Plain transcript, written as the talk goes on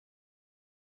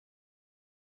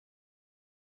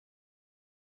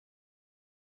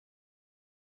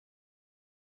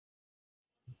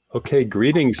Okay,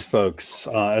 greetings, folks.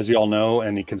 As you all know,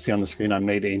 and you can see on the screen, I'm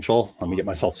Nate Angel. Let me get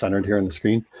myself centered here on the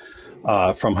screen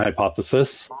from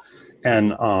Hypothesis.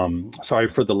 And sorry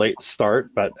for the late start,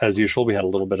 but as usual, we had a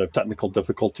little bit of technical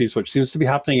difficulties, which seems to be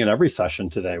happening in every session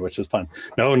today, which is fun.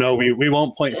 No, we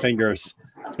won't point fingers.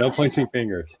 No pointing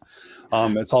fingers.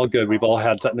 It's all good. We've all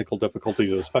had technical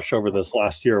difficulties, especially over this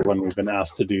last year when we've been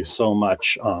asked to do so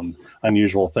much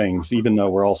unusual things. Even though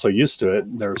we're also used to it,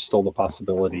 there's still the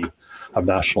possibility of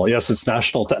it's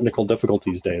National Technical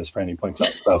Difficulties Day, as Franny points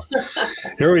out. So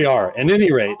here we are. At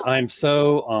any rate, I'm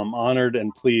so honored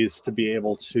and pleased to be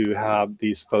able to have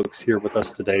these folks here with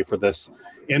us today for this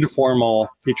informal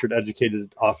featured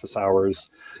educated office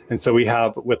hours. And so we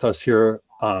have with us here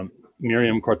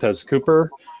MiriamCortez-Cooper,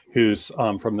 who's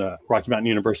from the Rocky Mountain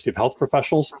University of Health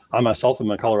Professionals. I myself am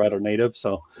a Colorado native,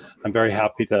 so I'm very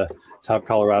happy to have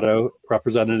Colorado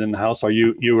represented in the house.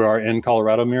 You are in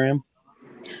Colorado, Miriam?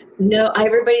 No,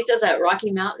 everybody says that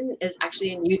Rocky Mountain is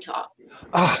actually in Utah.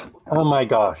 Oh my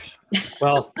gosh.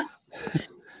 Well,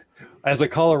 as a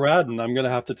Coloradan, I'm going to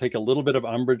have to take a little bit of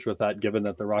umbrage with that, given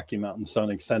that the Rocky Mountains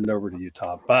don't extend over to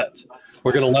Utah. But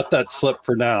we're going to let that slip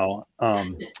for now.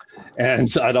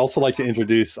 And I'd also like to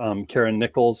introduce Karen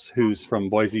Nichols, who's from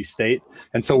Boise State.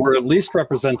 And so we're at least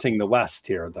representing the West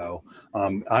here, though.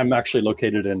 I'm actually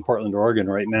located in Portland, Oregon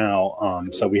right now.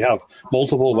 So we have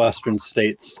multiple Western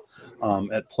states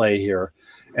at play here.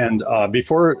 And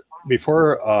before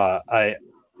I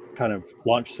kind of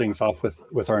launch things off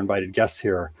with our invited guests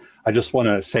here, I just want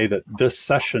to say that this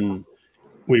session,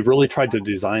 we've really tried to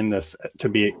design this to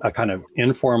be a kind of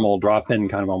informal drop-in,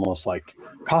 kind of almost like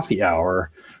coffee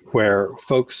hour, where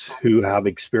folks who have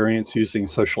experience using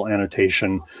social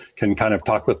annotation can kind of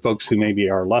talk with folks who maybe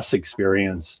are less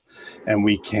experienced, and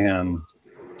we can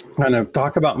kind of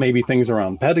talk about maybe things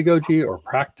around pedagogy or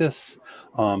practice.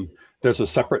 There's a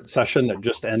separate session that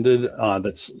just ended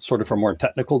that's sort of for more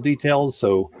technical details.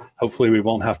 So hopefully we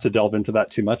won't have to delve into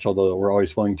that too much, although we're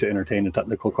always willing to entertain a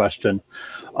technical question.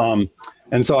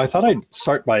 And so I thought I'd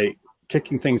start by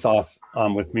kicking things off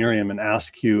with Miriam and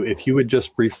ask you if you would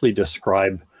just briefly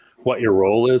describe what your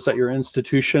role is at your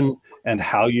institution and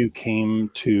how you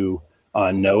came to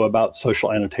know about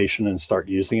social annotation and start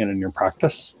using it in your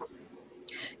practice.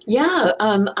 Yeah,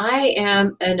 I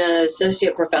am an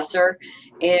associate professor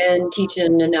and teach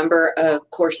in a number of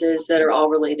courses that are all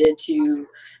related to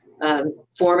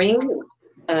forming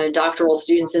doctoral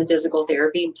students in physical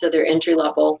therapy. So they're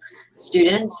entry-level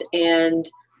students. And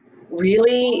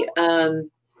really,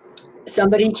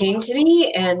 somebody came to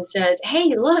me and said,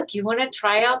 hey, look, you want to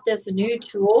try out this new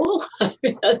tool?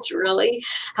 That's really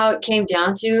how it came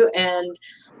down to. And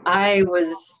I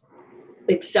was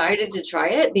excited to try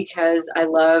it because I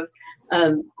love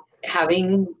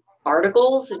having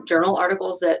journal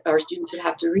articles that our students would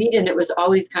have to read. And it was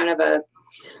always kind of an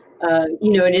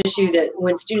issue that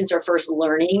when students are first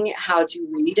learning how to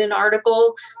read an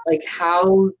article, like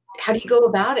how do you go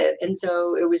about it? And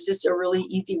so it was just a really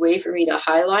easy way for me to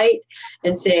highlight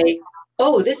and say,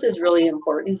 oh, this is really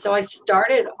important. So I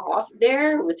started off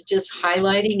there with just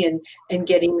highlighting and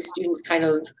getting students kind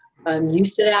of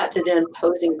used to that, to then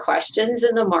posing questions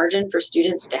in the margin for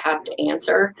students to have to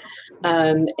answer.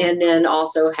 And then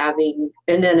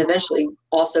eventually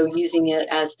also using it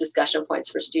as discussion points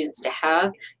for students to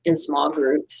have in small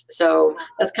groups. So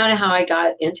that's kind of how I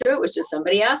got into it, was just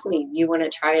somebody asked me, you want to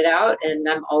try it out? And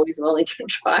I'm always willing to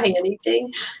try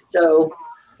anything. So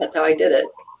that's how I did it.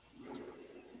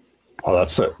 Oh,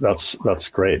 that's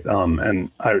great.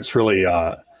 And it's really,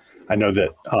 I know that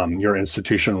your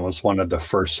institution was one of the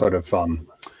first sort of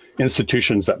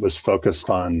institutions that was focused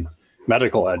on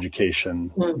medical education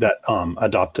that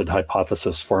adopted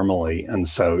Hypothesis formally. And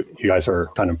so you guys are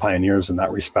kind of pioneers in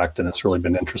that respect. And it's really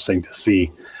been interesting to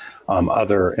see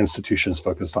other institutions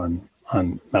focused on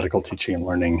medical teaching and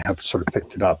learning have sort of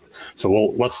picked it up. So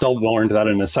let's delve more into that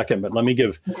in a second, but let me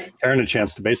give Karen a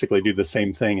chance to basically do the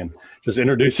same thing and just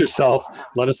introduce yourself.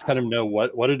 Let us kind of know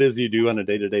what it is you do on a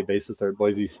day-to-day basis there at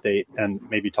Boise State, and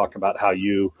maybe talk about how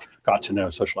you got to know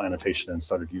social annotation and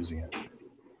started using it.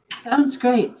 Sounds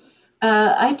great.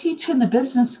 I teach in the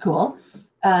business school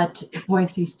at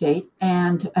Boise State,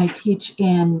 and I teach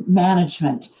in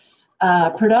management.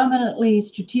 Predominantly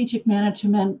strategic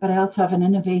management, but I also have an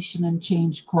innovation and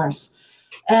change course.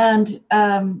 And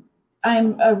I'm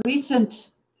a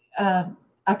recent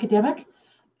academic.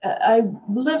 I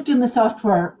lived in the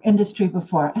software industry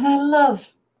before, and I love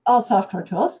all software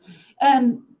tools,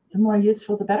 and the more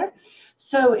useful, the better.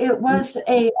 So it was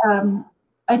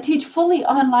I teach fully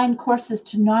online courses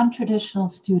to non-traditional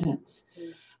students.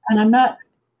 And I'm not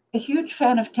a huge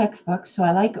fan of textbooks, so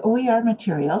I like OER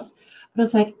materials. But I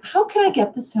was like, how can I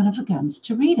get the son of a guns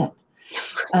to read it?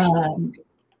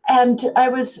 And I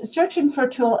was searching for a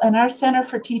tool, and our Center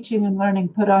for Teaching and Learning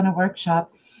put on a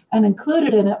workshop, and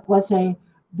included in it was a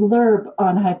blurb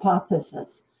on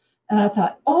hypothesis. And I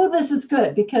thought, oh, this is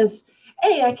good, because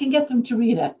A, I can get them to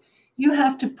read it. You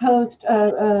have to post,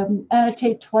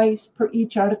 annotate twice per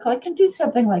each article. I can do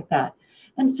something like that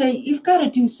and say, you've got to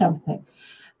do something.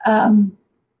 And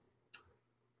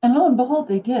lo and behold,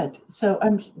 they did. So I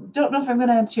don't know if I'm going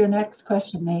to answer your next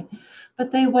question, Nate,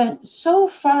 but they went so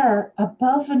far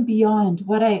above and beyond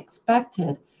what I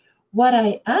expected, what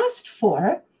I asked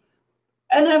for.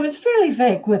 And I was fairly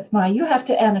vague with you have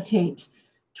to annotate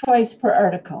twice per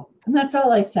article. And that's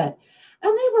all I said.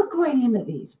 And they were going into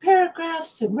these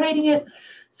paragraphs and writing it.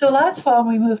 So last fall,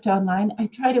 when we moved online, I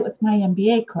tried it with my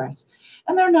MBA course.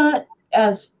 And they're not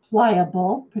as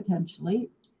pliable, potentially,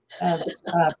 as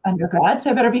undergrads.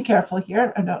 I better be careful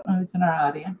here. I don't know who's in our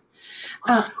audience.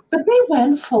 But they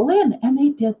went full in, and they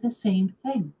did the same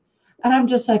thing. And I'm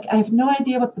just like, I have no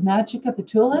idea what the magic of the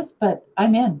tool is, but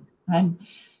I'm in.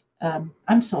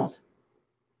 I'm sold.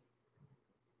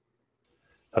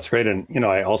 That's great. And, you know,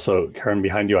 I also, Karen,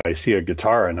 behind you, I see a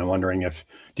guitar, and I'm wondering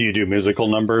do you do musical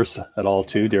numbers at all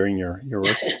too during your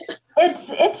work?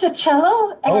 It's a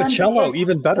cello. Oh, a cello,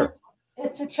 even better.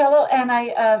 It's a cello, and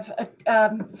I have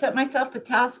set myself the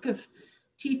task of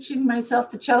teaching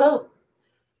myself the cello.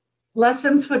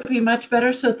 Lessons would be much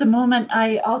better. So at the moment,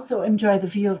 I also enjoy the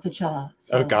view of the cello.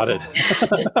 So, oh, got it.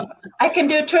 I can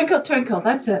do Twinkle, Twinkle.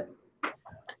 That's it.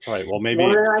 That's right. Well, maybe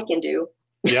more than I can do.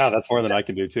 Yeah, that's more than I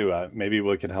can do too. Maybe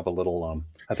we can have a little.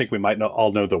 I think we might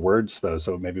all know the words though,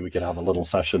 so maybe we can have a little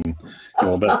session a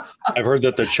little bit. I've heard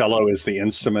that the cello is the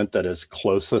instrument that is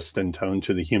closest in tone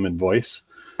to the human voice,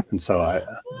 and so I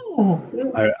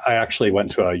actually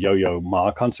went to a Yo-Yo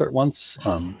Ma concert once.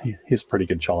 He's a pretty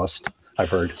good cellist, I've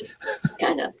heard.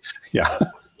 Kind of. Yeah.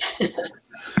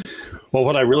 Well,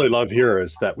 what I really love here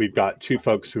is that we've got two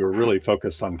folks who are really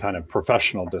focused on kind of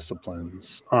professional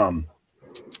disciplines,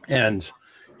 and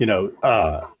you know,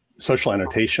 social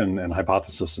annotation and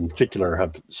hypothesis in particular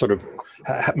have sort of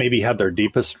maybe had their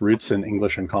deepest roots in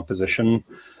English and composition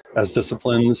as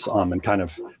disciplines, and kind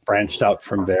of branched out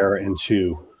from there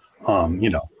into, you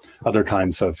know, other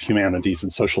kinds of humanities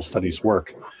and social studies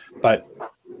work. But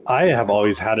I have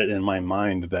always had it in my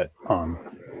mind that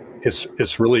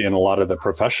it's really in a lot of the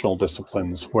professional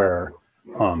disciplines where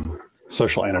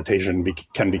social annotation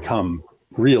can become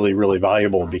really, really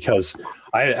valuable, because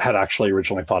I had actually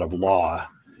originally thought of law,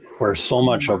 where so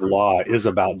much of law is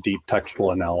about deep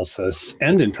textual analysis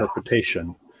and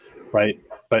interpretation, right?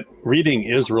 But reading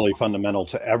is really fundamental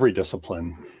to every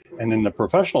discipline. And in the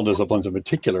professional disciplines in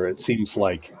particular, it seems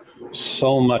like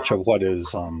so much of what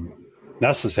is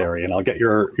necessary, and I'll get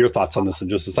your thoughts on this in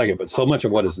just a second, but so much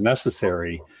of what is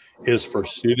necessary is for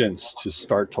students to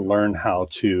start to learn how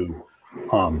to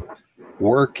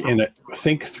work in it,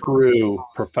 think through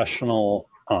professional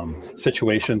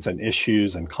situations and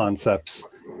issues and concepts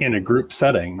in a group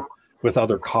setting with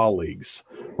other colleagues,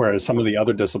 whereas some of the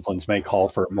other disciplines may call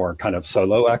for more kind of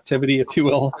solo activity, if you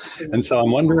will. And so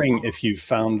I'm wondering if you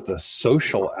found the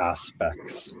social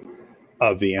aspects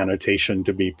of the annotation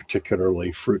to be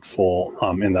particularly fruitful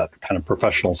in that kind of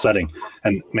professional setting.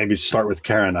 And maybe start with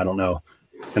Karen, I don't know,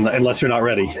 unless you're not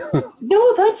ready.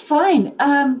 No, that's fine.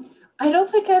 I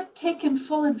don't think I've taken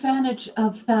full advantage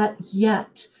of that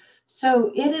yet.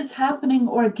 So it is happening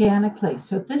organically.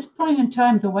 So at this point in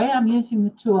time, the way I'm using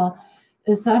the tool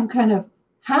is I'm kind of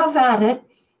have at it.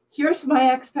 Here's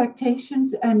my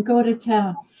expectations and go to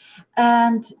town.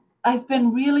 And I've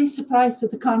been really surprised at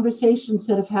the conversations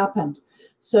that have happened.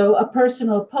 So a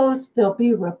personal post, there'll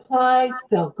be replies,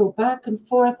 they'll go back and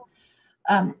forth.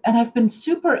 And I've been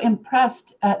super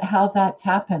impressed at how that's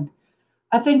happened.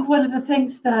 I think one of the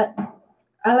things that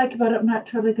I like about it, I'm not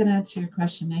totally going to answer your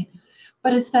question, Nate,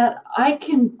 but it's that I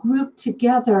can group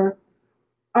together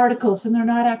articles, and they're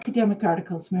not academic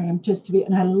articles, Miriam, just to be,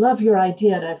 and I love your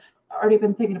idea, and I've already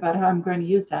been thinking about how I'm going to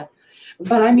use that,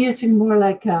 but I'm using more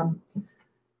like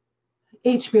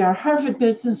HBR, Harvard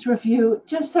Business Review,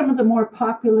 just some of the more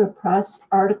popular press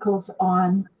articles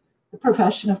on the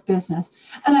profession of business.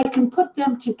 And I can put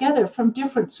them together from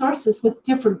different sources with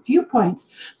different viewpoints,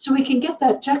 so we can get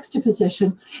that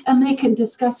juxtaposition and they can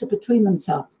discuss it between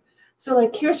themselves. So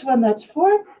like, here's one that's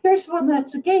for, here's one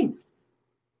that's against.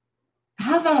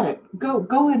 Have at it,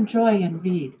 go enjoy and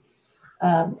read.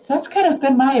 So that's kind of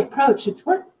been my approach. It's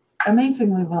worked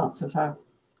amazingly well so far.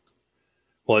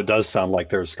 Well, it does sound like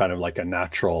there's kind of like a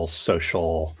natural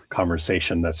social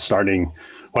conversation that's starting,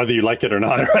 whether you like it or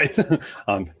not, right?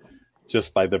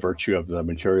 Just by the virtue of the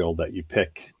material that you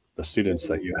pick, the students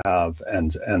that you have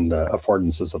and the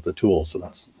affordances of the tools. So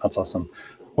that's awesome.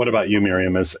 What about you,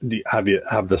 Miriam?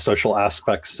 Have the social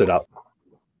aspects stood out?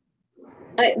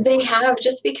 They have,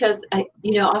 just because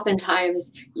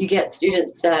oftentimes you get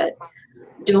students that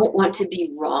don't want to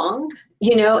be wrong,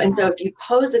 and so if you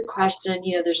pose a question,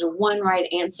 there's a one right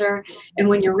answer, and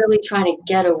when you're really trying to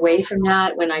get away from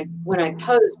that, when I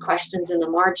pose questions in the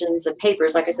margins of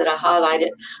papers, like I said, I highlight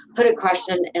it, put a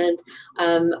question, and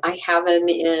I have them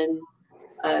in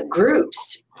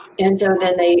groups. And so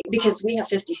then because we have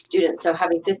 50 students, so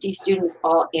having 50 students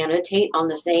all annotate on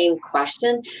the same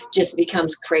question just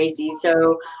becomes crazy.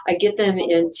 So I get them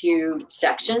into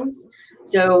sections.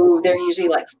 So they're usually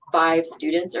like 5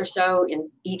 students or so in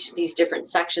each of these different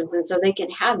sections. And so they can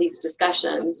have these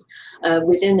discussions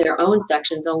within their own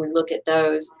sections, only look at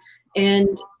those.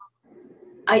 And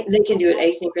they can do it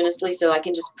asynchronously, so I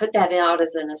can just put that out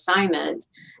as an assignment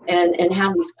and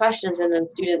have these questions, and then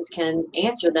students can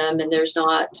answer them, and there's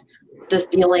not this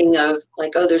feeling of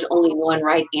like, oh, there's only one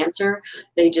right answer.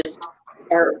 They just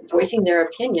are voicing their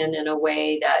opinion in a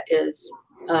way that is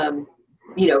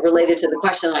related to the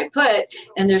question I put,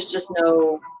 and there's just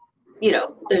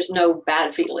there's no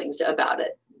bad feelings about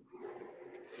it.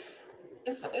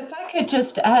 If I could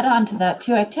just add on to that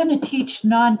too, I tend to teach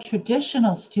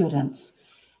non-traditional students,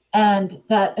 and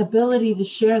that ability to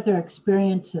share their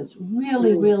experiences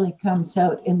really comes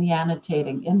out in the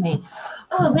annotating, in the,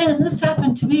 oh man, this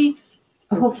happened to me,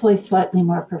 hopefully slightly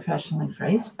more professionally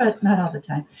phrased, but not all the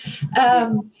time.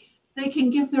 They can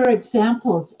give their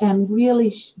examples and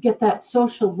really get that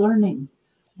social learning,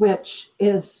 which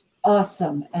is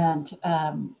awesome. And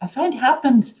I find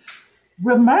happens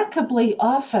remarkably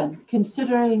often,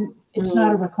 considering it's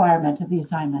not a requirement of the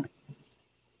assignment.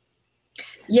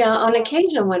 Yeah, on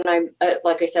occasion when I'm,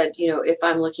 like I said, if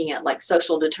I'm looking at like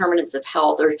social determinants of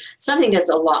health or something that's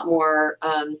a lot more,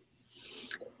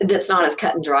 that's not as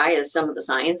cut and dry as some of the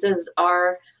sciences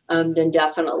are, then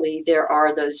definitely there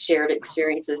are those shared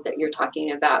experiences that you're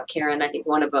talking about, Karen. I think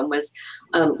one of them was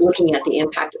looking at the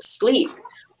impact of sleep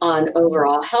on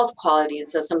overall health quality. And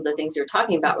so some of the things you're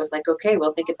talking about was like, okay,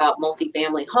 well, think about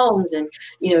multifamily homes, and,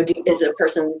 is a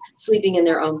person sleeping in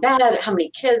their own bed? How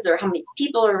many kids or how many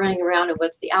people are running around, and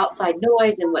what's the outside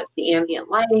noise and what's the ambient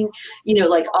lighting,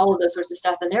 like all of those sorts of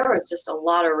stuff. And there was just a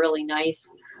lot of really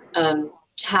nice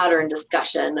chatter and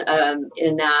discussion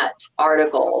in that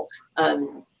article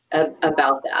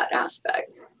about that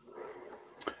aspect.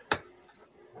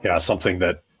 Yeah, something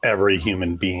that every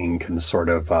human being can sort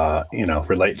of,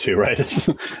 relate to, right? It's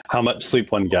how much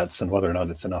sleep one gets and whether or not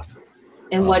it's enough.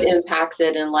 And what impacts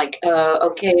it, and like,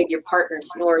 okay, your partner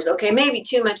snores. Okay, maybe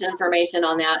too much information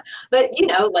on that. But,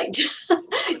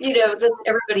 just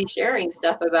everybody sharing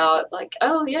stuff about like,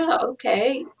 oh, yeah,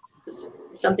 okay, it's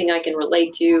something I can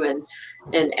relate to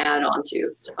and add on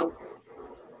to. So.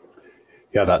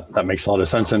 Yeah, that makes a lot of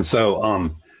sense. And so,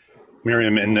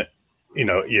 Miriam,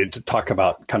 you talk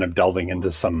about kind of delving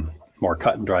into some more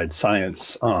cut and dried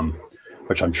science,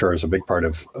 which I'm sure is a big part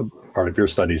of your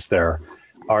studies there.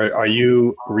 Are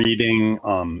you reading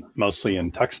mostly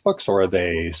in textbooks, or are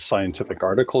they scientific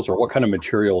articles, or what kind of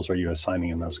materials are you assigning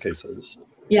in those cases?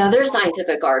 Yeah, they're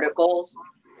scientific articles.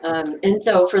 And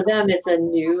so for them, it's a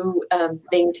new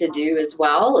thing to do as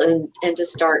well, and to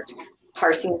start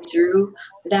parsing through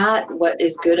that, what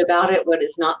is good about it, what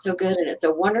is not so good. And it's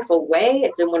a wonderful way,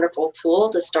 it's a wonderful tool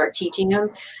to start teaching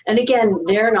them. And again,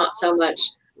 they're not so much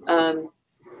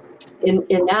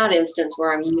in that instance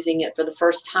where I'm using it for the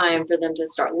first time, for them to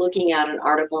start looking at an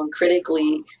article and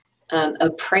critically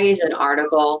appraise an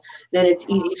article, then it's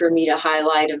easy for me to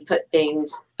highlight and put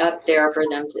things up there for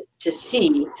them to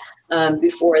see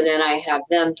before then I have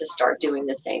them to start doing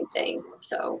the same thing.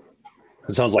 So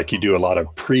it sounds like you do a lot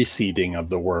of preceding of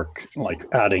the work, like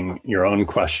adding your own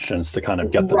questions to kind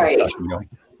of get the discussion going.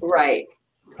 Right.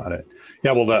 Got it.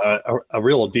 Yeah. Well, a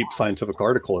real deep scientific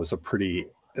article is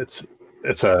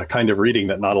it's a kind of reading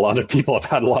that not a lot of people have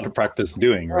had a lot of practice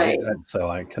doing, right? And so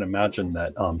I can imagine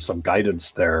that some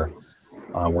guidance there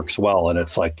works well. And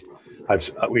it's like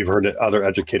we've heard other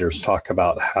educators talk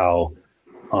about how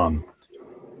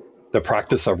the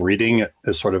practice of reading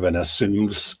is sort of an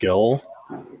assumed skill,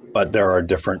 but there are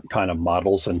different kind of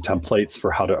models and templates for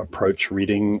how to approach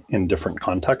reading in different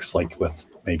contexts, like with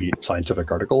maybe scientific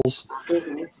articles.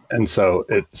 Mm-hmm. And so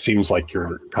it seems like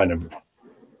you're kind of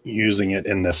using it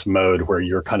in this mode where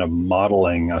you're kind of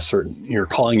modeling you're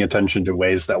calling attention to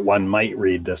ways that one might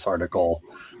read this article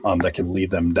that can lead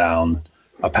them down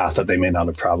a path that they may not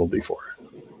have traveled before.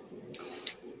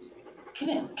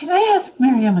 Can I ask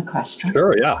Miriam a question?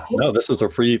 Sure, yeah. No, this is a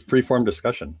free form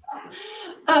discussion.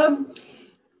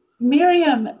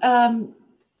 Miriam,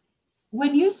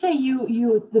 when you say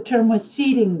the term was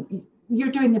seeding,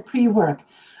 you're doing the pre-work.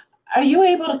 Are you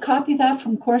able to copy that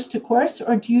from course to course,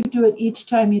 or do you do it each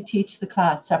time you teach the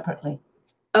class separately?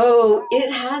 Oh,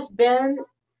 it has been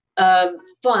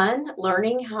fun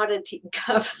learning how to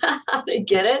how to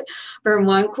get it from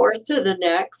one course to the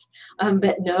next.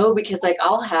 But no, because like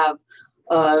I'll have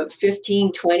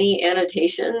 15, 20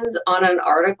 annotations on an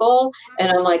article,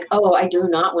 and I'm like, oh, I do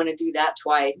not want to do that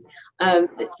twice.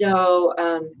 So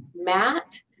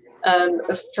Matt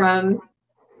from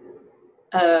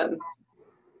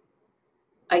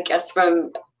I guess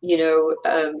from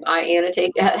I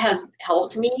annotate has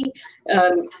helped me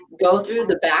go through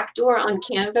the back door on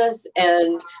Canvas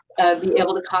and be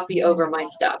able to copy over my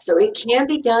stuff. So it can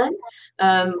be done.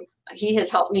 He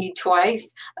has helped me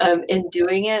twice in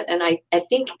doing it. And I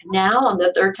think now on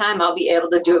the third time, I'll be able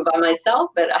to do it by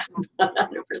myself, but I'm not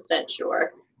 100%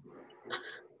 sure.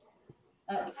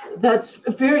 That's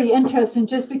very interesting,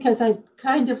 just because I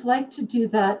kind of like to do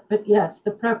that. But yes,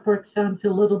 the prep work sounds a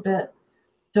little bit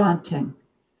daunting.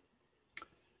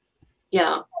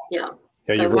 Yeah.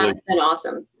 So Matt's been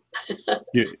awesome.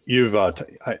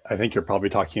 I think you're probably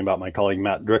talking about my colleague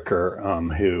Matt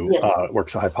Dricker, who yes.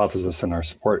 Works at Hypothesis in our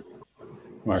support.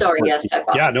 Yes,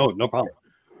 Hypothesis. Yeah, no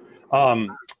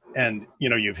problem. And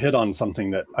you've hit on something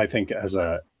that I think as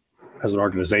an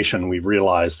organization we've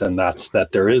realized, and that's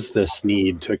that there is this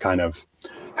need to kind of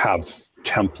have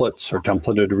templates or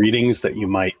templated readings that you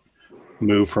might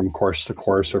move from course to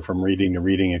course or from reading to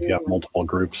reading if you have multiple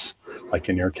groups, like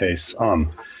in your case.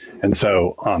 And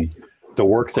so the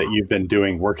work that you've been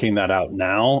doing, working that out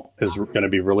now, is going to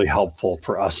be really helpful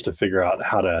for us to figure out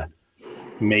how to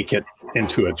make it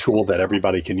into a tool that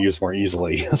everybody can use more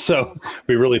easily. So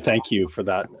we really thank you for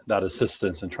that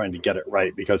assistance in trying to get it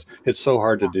right, because it's so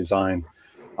hard to design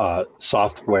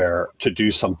software to do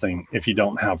something if you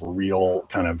don't have real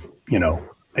kind of,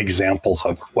 examples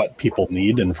of what people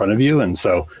need in front of you. And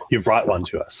so you've brought one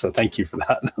to us. So thank you for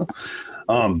that.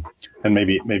 And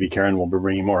maybe Karen will be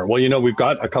bringing more. Well, we've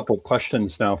got a couple of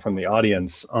questions now from the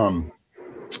audience. And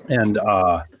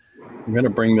I'm going to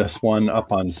bring this one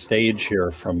up on stage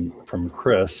here from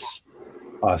Chris,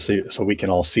 so we can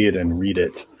all see it and read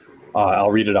it.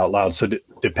 I'll read it out loud. So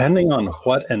depending on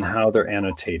what and how they're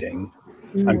annotating,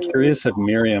 I'm curious if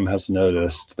Miriam has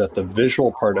noticed that the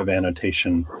visual part of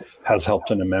annotation has helped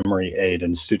in a memory aid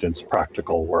in students'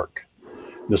 practical work.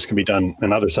 This can be done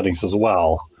in other settings as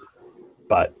well,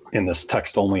 but in this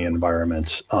text-only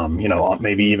environment,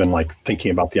 maybe even like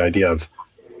thinking about the idea of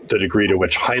the degree to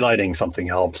which highlighting something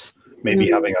helps, maybe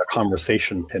having a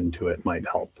conversation pinned to it might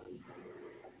help.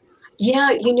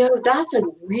 Yeah, that's a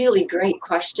really great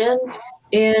question.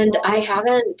 And I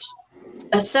haven't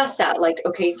assessed that. Like,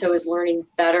 okay, so is learning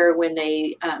better when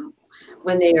they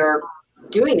are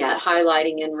doing that,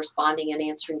 highlighting and responding and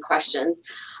answering questions?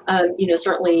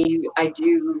 Certainly I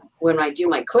do when I do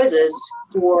my quizzes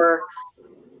for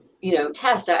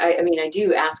test. I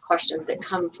do ask questions that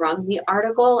come from the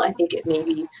article. I think it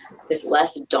maybe is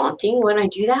less daunting when I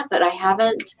do that, but I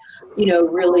haven't,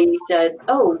 really said,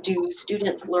 oh, do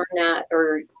students learn that,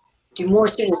 or do more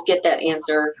students get that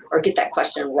answer or get that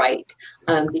question right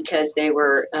because they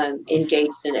were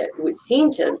engaged in it? It would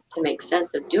seem to make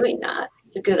sense of doing that.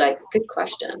 It's a good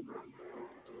question.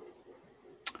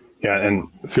 Yeah, and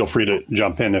feel free to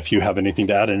jump in if you have anything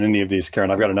to add in any of these, Karen.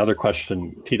 I've got another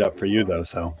question teed up for you, though.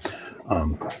 So,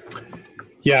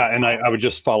 yeah, and I would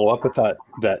just follow up with that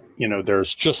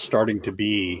there's just starting to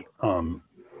be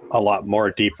a lot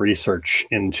more deep research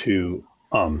into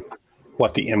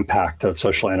what the impact of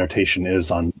social annotation is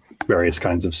on various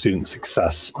kinds of student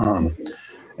success.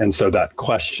 And so that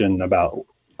question about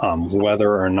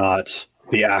whether or not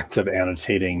the act of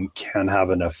annotating can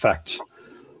have an effect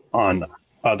on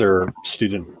other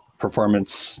student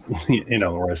performance,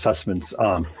 or assessments,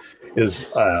 is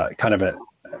kind of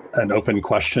an open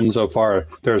question so far.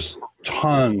 There's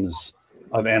tons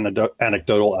of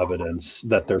anecdotal evidence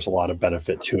that there's a lot of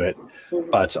benefit to it,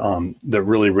 but the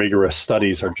really rigorous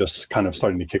studies are just kind of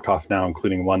starting to kick off now,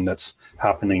 including one that's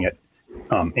happening at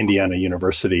Indiana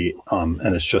University,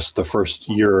 and it's just the first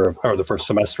year or the first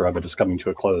semester of it is coming to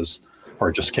a close, or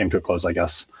it just came to a close, I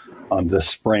guess, this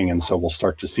spring. And so we'll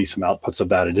start to see some outputs of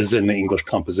that. It is in the English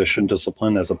composition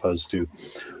discipline as opposed to,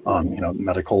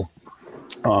 medical.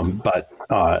 But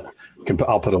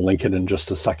I'll put a link in just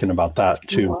a second about that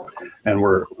too. And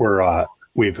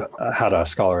we've had a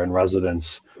scholar in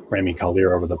residence, Rami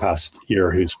Kalir, over the past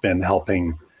year, who's been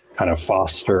helping kind of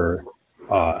foster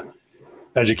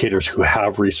educators who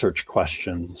have research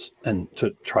questions and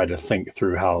to try to think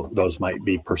through how those might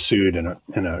be pursued in a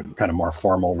kind of more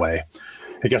formal way.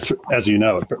 it gets, as you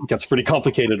know, it gets pretty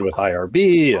complicated with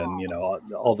IRB and, you know,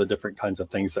 all the different kinds of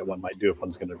things that one might do if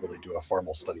one's going to really do a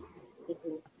formal study.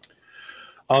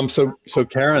 So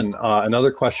Karen,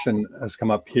 another question has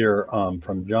come up here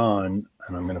from John,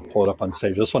 and I'm going to pull it up on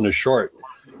stage. This one is short,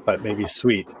 but maybe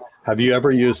sweet. Have you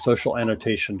ever used social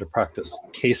annotation to practice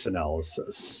case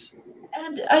analysis?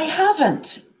 And I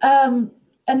haven't. And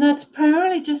that's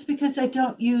primarily just because I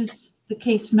don't use the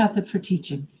case method for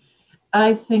teaching.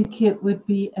 I think it would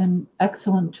be an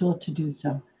excellent tool to do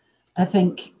so. I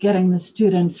think getting the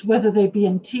students, whether they be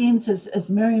in teams as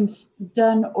Miriam's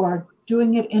done or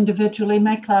doing it individually,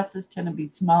 my classes tend to be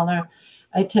smaller.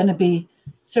 I tend to be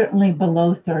certainly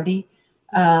below 30.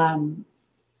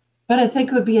 But I think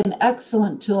it would be an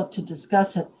excellent tool to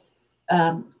discuss it,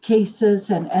 cases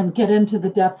and get into the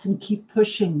depths and keep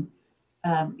pushing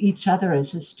each other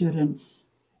as the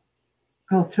students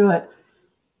go through it.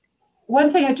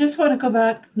 One thing I just want to go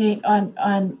back, Nate,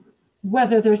 on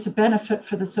whether there's a benefit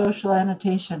for the social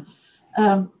annotation.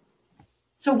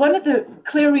 So one of the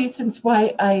clear reasons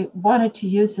why I wanted to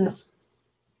use this,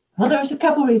 well, there was a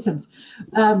couple reasons.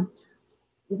 One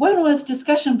was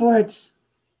discussion boards.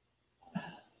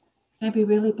 Can I be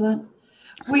really blunt?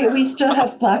 We still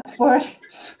have Blackboard.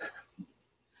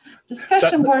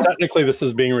 Discussion boards. Technically, this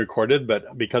is being recorded,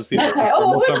 but because these are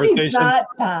conversations, not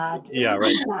bad. Yeah,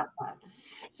 right. Not bad.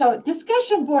 So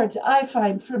discussion boards, I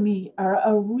find for me, are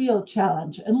a real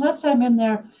challenge. Unless I'm in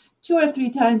there 2 or 3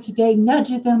 times a day,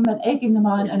 nudging them and egging them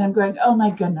on, and I'm going, oh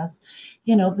my goodness,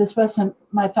 you know, this wasn't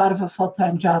my thought of a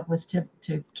full-time job, was to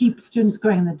keep students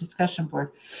going in the discussion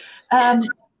board.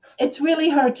 It's really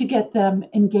hard to get them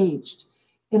engaged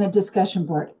in a discussion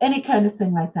board, any kind of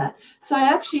thing like that. So I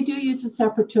actually do use a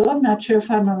separate tool. I'm not sure if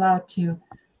I'm allowed to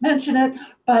mention it,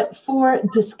 but for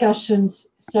discussions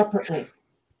separately.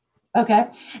 Okay,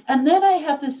 and then I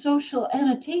have the social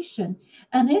annotation,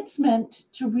 and it's meant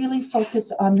to really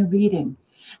focus on the reading.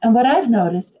 And what I've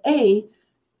noticed, A,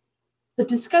 the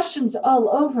discussions all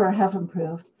over have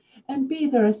improved, and B,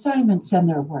 their assignments and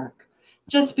their work.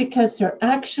 Just because they're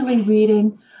actually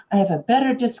reading, I have a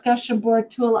better discussion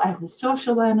board tool, I have the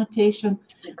social annotation,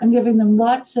 I'm giving them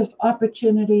lots of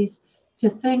opportunities to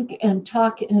think and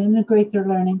talk and integrate their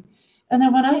learning. And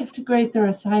then when I have to grade their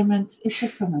assignments, it's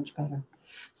just so much better.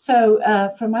 So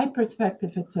from my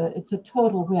perspective, it's a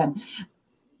total win.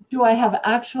 Do I have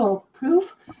actual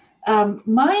proof?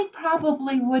 Mine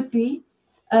probably would be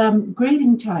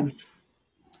grading time.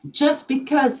 Just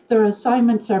because their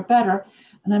assignments are better,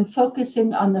 and I'm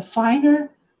focusing on the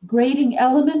finer grading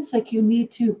elements, like you need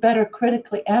to better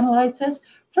critically analyze this,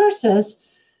 versus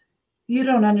you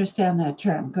don't understand that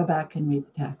term, go back and read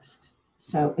the text.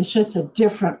 So it's just a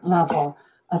different level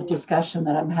of discussion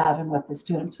that I'm having with the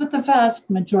students, with the vast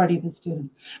majority of the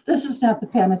students. This is not the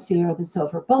panacea or the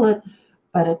silver bullet,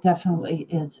 but it definitely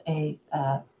is a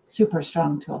super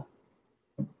strong tool.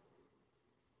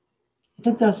 I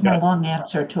think that's my long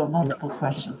answer to a multiple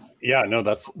questions. Yeah, no,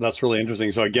 that's really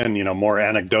interesting. So again, you know, more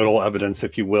anecdotal evidence,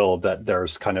 if you will, that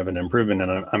there's kind of an improvement.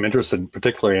 And I'm interested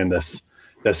particularly in this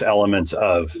element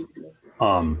of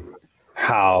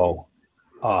how,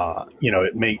 you know,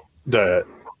 it may,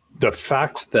 the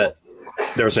fact that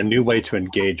there's a new way to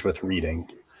engage with reading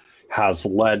has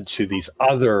led to these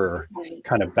other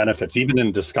kind of benefits, even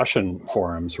in discussion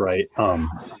forums, right?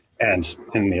 And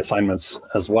in the assignments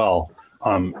as well.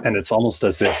 And it's almost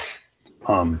as if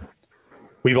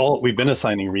we've been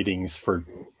assigning readings for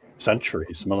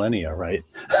centuries, millennia, right?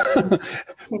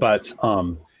 But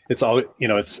it's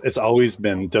always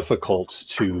been difficult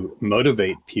to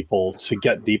motivate people to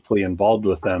get deeply involved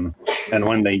with them, and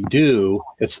when they do,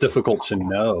 it's difficult to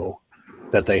know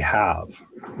that they have,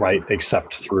 right?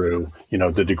 Except through, you know,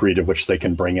 the degree to which they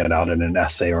can bring it out in an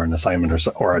essay or an assignment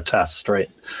or a test, right?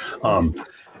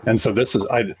 And so this is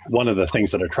one of the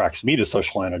things that attracts me to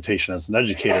social annotation as an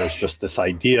educator is just this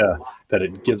idea that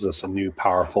it gives us a new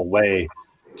powerful way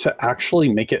to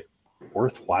actually make it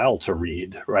worthwhile to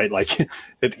read, right? Like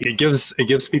it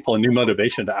gives people a new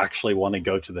motivation to actually want to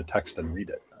go to the text and read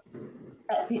it.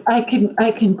 I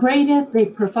can grade it. They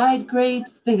provide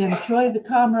grades. They enjoy the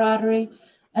camaraderie,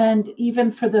 and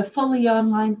even for the fully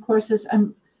online courses,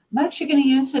 I'm actually going to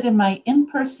use it in my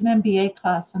in-person MBA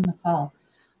class in the fall.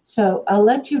 So I'll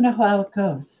let you know how it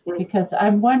goes, because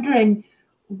I'm wondering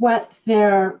what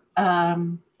their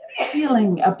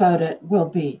feeling about it will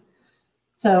be.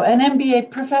 So an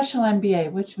MBA, professional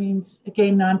MBA, which means,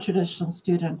 again, non-traditional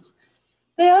students,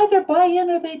 they either buy in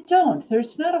or they don't.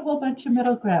 There's not a whole bunch of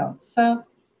middle ground. So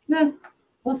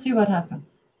we'll see what happens.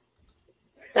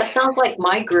 That sounds like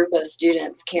my group of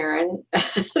students, Karen.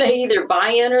 They either buy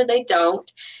in or they don't.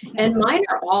 And mine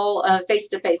are all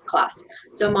face-to-face class.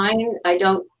 So mine, I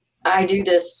do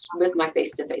this with my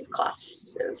face-to-face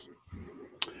classes.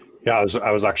 Yeah,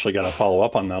 I was actually going to follow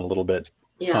up on that a little bit.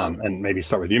 Yeah. And maybe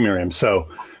start with you, Miriam. So,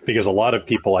 because a lot of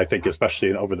people, I think,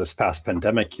 especially over this past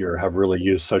pandemic year, have really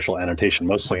used social annotation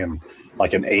mostly in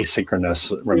like an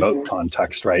asynchronous remote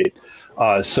context, right?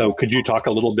 So could you talk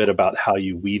a little bit about how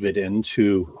you weave it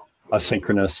into a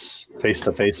synchronous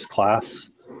face-to-face class?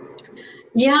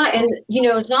 Yeah, and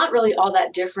it's not really all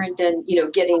that different than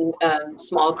getting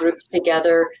small groups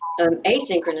together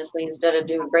asynchronously instead of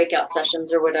doing breakout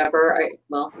sessions or whatever.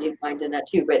 Well, I did that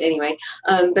too, but anyway.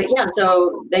 But yeah,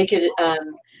 so they could,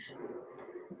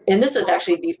 and this was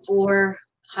actually before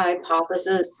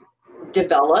Hypothesis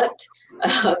developed.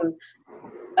 The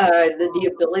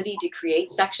ability to create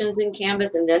sections in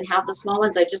Canvas and then have the small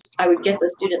ones. I would get the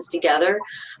students together.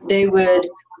 They would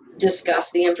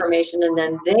discuss the information, and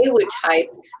then they would type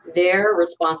their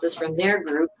responses from their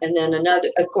group. And then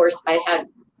of course, I had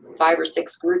 5 or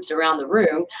 6 groups around the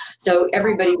room. So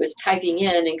everybody was typing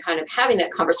in and kind of having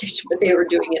that conversation, but they were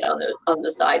doing it on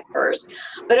the side first.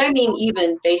 But I mean,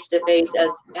 even face-to-face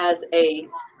as a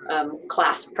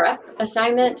class prep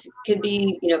assignment could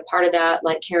be, part of that.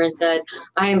 Like Karen said,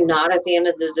 I am not a fan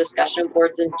of the discussion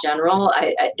boards in general.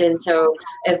 And so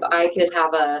if I could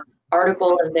have a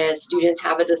article and the students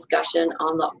have a discussion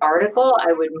on the article,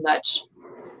 I would much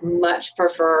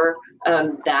prefer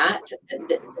to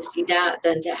see that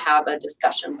than to have a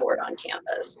discussion board on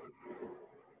Canvas.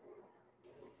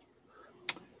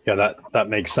 Yeah, that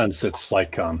makes sense. It's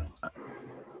like, I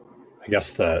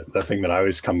guess the thing that I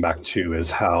always come back to is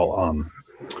how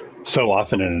so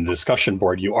often in a discussion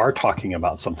board, you are talking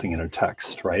about something in a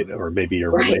text, right? Or maybe you're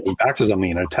relating back to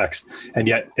something in a text, and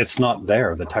yet it's not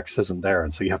there. The text isn't there.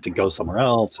 And so you have to go somewhere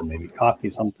else and maybe copy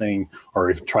something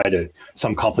or try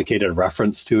some complicated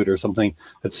reference to it or something.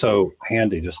 It's so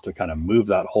handy just to kind of move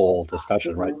that whole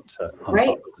discussion right to on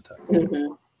top of the text.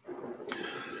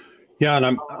 Yeah,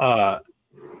 and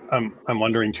I'm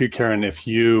wondering too, Karen, if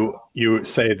you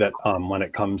say that when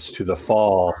it comes to the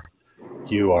fall,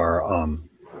 you are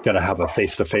going to have a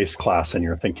face-to-face class and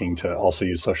you're thinking to also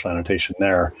use social annotation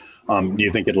there. Do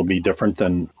you think it'll be different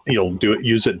than you'll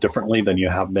use it differently than you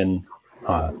have been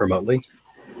remotely?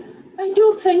 I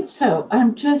don't think so.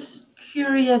 I'm just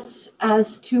curious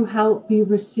as to how it be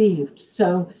received.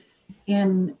 So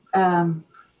in, how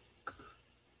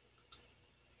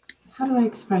do I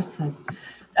express this?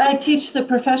 I teach the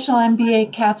professional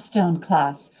MBA capstone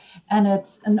class, and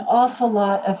it's an awful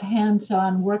lot of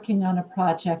hands-on working on a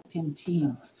project in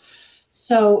teams.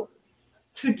 So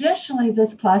traditionally,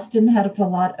 this class didn't have a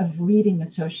lot of reading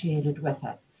associated with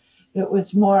it. It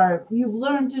was more, you've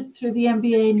learned it through the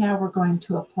MBA, now we're going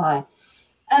to apply.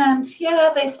 And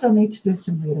yeah, they still need to do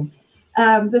some reading.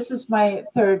 This is my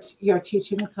 3rd year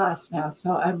teaching the class now,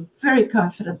 so I'm very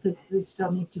confident that they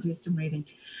still need to do some reading.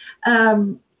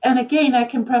 And again, I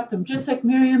can prep them. Just like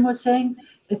Miriam was saying,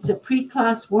 it's a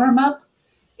pre-class warm-up.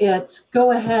 It's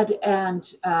go ahead and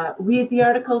read the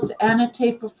articles,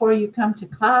 annotate before you come to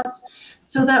class,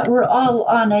 so that we're all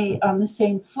on the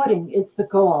same footing is the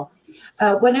goal.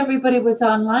 When everybody was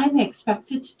online, they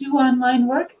expected to do online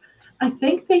work. I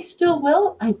think they still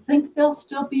will. I think they'll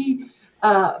still be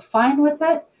fine with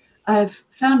it. I've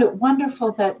found it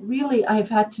wonderful that really I've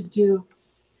had to do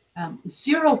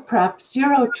zero prep,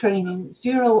 zero training,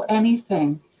 zero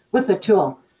anything with a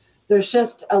tool. There's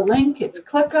just a link. It's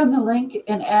click on the link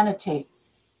and annotate.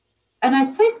 And I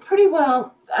think pretty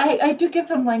well, I do give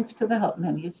them links to the help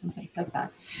menus and things like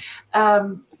that.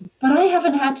 But I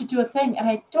haven't had to do a thing, and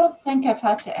I don't think I've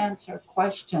had to answer a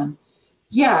question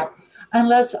yet,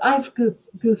 unless I've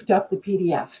goofed up the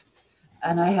PDF.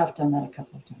 And I have done that a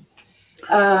couple of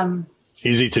times.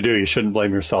 Easy to do. You shouldn't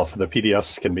blame yourself. The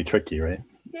PDFs can be tricky, right?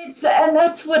 And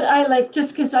that's what I like,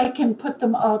 just because I can put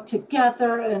them all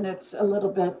together and it's a little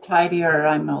bit tidier.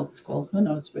 I'm old school, who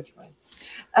knows which way.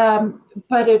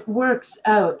 But it works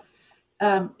out.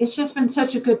 It's just been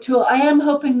such a good tool. I am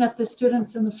hoping that the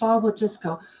students in the fall will just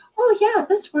go, oh yeah,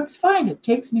 this works fine. It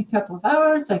takes me a couple of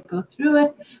hours. I go through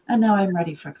it and now I'm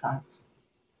ready for class.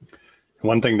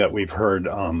 One thing that we've heard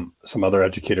some other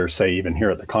educators say, even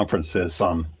here at the conference, is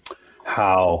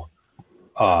how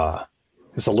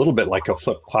it's a little bit like a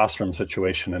flipped classroom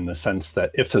situation, in the sense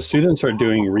that if the students are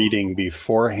doing reading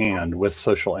beforehand with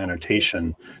social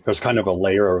annotation, there's kind of a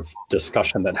layer of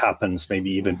discussion that happens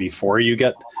maybe even before you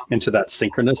get into that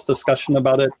synchronous discussion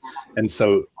about it. And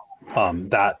so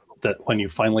that when you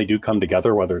finally do come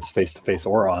together, whether it's face-to-face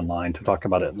or online, to talk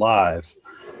about it live,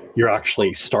 you're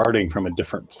actually starting from a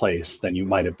different place than you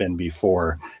might have been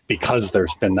before, because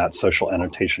there's been that social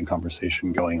annotation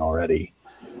conversation going already.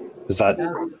 Is that?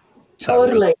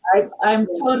 Totally. I'm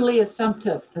totally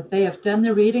assumptive that they have done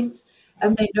the readings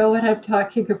and they know what I'm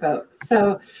talking about.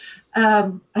 So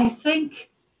I think,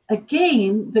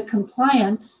 again, the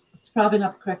compliance, it's probably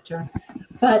not the correct term,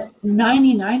 but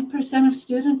 99% of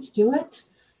students do it.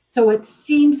 So it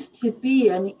seems to be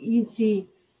an easy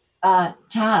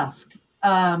task,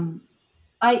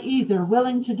 i.e. they're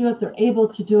willing to do it, they're able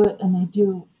to do it, and they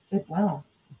do it well.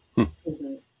 That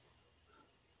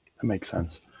makes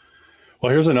sense.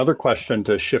 Well, here's another question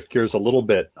to shift gears a little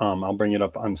bit. I'll bring it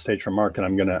up on stage for Mark, and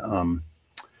I'm going to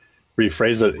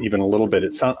rephrase it even a little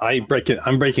bit. I'm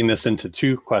breaking this into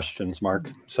two questions, Mark,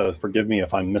 so forgive me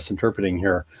if I'm misinterpreting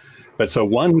here. But so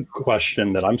one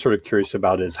question that I'm sort of curious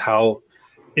about is how,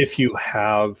 if you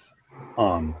have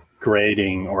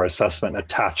grading or assessment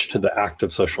attached to the act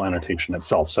of social annotation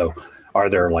itself, so are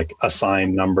there like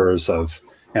assigned numbers of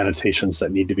annotations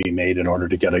that need to be made in order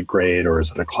to get a grade, or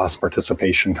is it a class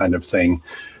participation kind of thing?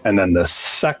 And then the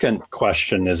second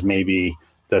question is maybe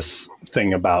this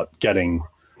thing about getting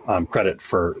credit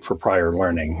for prior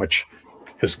learning, which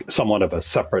is somewhat of a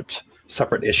separate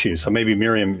issue. So maybe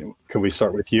Miriam, can we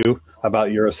start with you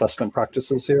about your assessment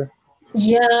practices here?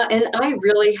 Yeah, and I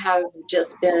really have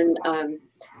just been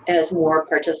as more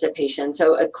participation.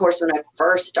 So of course, when I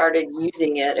first started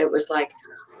using it, it was like,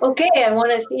 okay, I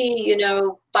want to see,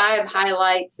 5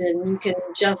 highlights, and you can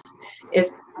just,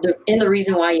 the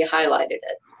reason why you highlighted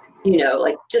it,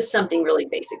 like just something really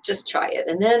basic, just try it.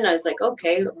 And then I was like,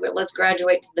 okay, well, let's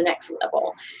graduate to the next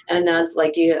level. And that's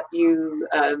like, you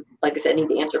like I said, need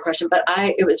to answer a question, but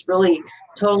it was really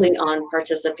totally on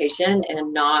participation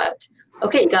and not,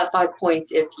 okay, you got 5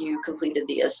 points if you completed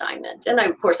the assignment. And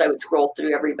of course I would scroll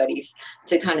through everybody's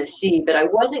to kind of see, but I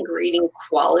wasn't grading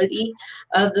quality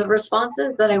of the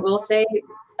responses. But I will say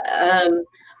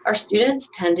our students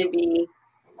tend to be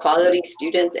quality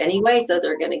students anyway, so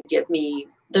they're not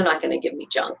going to give me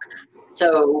junk.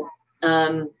 So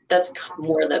that's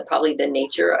more probably the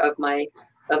nature of my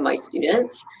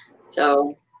students.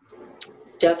 So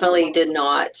definitely did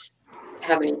not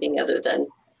have anything other than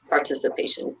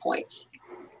participation points.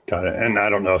 Got it. And I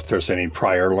don't know if there's any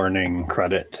prior learning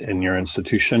credit in your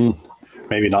institution,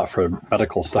 maybe not for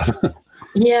medical stuff.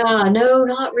 Yeah, no,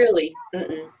 not really.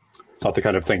 Mm-mm. It's not the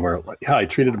kind of thing where, like, yeah, I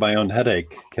treated my own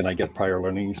headache. Can I get prior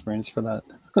learning experience for that?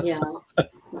 Yeah.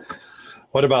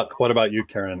 What about you,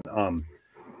 Karen?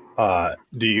 How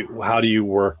do you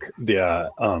work the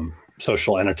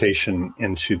social annotation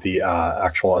into the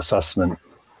actual assessment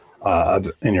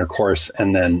in your course?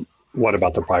 And then what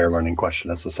about the prior learning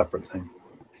question as a separate thing?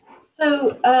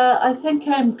 So I think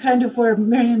I'm kind of where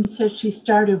Miriam said she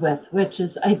started with, which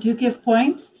is I do give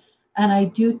points, and I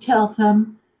do tell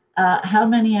them how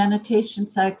many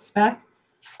annotations I expect.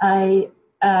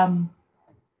 I'm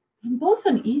both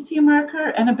an easy marker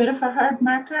and a bit of a hard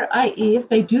marker, i.e. if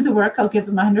they do the work, I'll give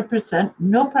them 100%,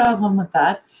 no problem with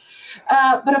that.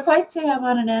 But if I say I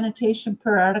want an annotation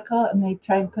per article, and they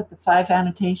try and put the 5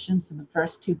 annotations in the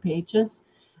first 2 pages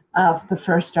of the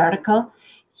first article,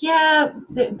 yeah,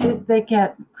 they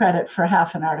get credit for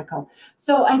half an article.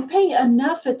 So I pay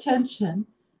enough attention.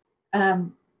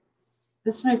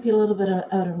 This might be a little bit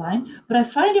out of line, but I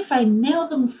find if I nail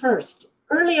them first,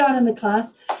 early on in the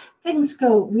class, things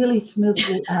go really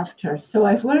smoothly after. So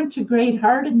I've learned to grade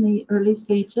hard in the early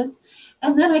stages,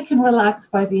 and then I can relax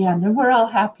by the end, and we're all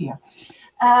happier.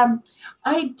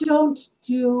 I don't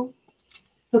do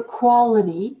the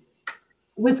quality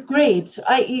with grades,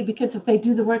 i.e. because if they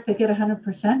do the work, they get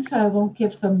 100%, so I won't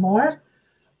give them more.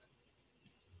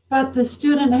 But the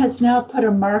student has now put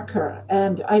a marker,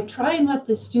 and I try and let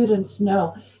the students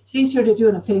know. It's easier to do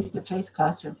in a face-to-face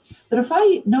classroom. But if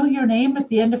I know your name at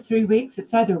the end of 3 weeks,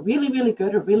 it's either really, really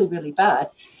good or really, really bad.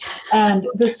 And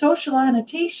the social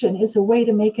annotation is a way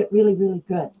to make it really, really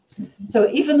good. So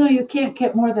even though you can't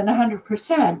get more than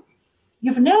 100%,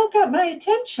 you've now got my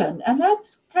attention. And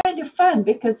that's kind of fun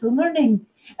because the learning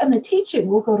and the teaching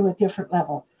will go to a different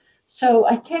level. So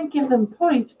I can't give them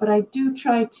points, but I do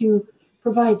try to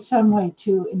provide some way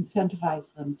to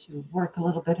incentivize them to work a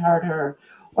little bit harder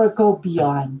or go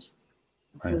beyond.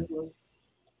 Right. Mm-hmm.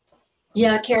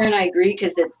 Yeah, Karen, I agree,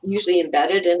 because it's usually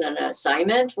embedded in an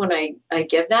assignment when I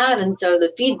give that. And so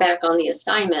the feedback on the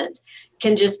assignment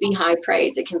can just be high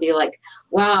praise. It can be like,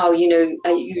 wow, you're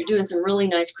doing some really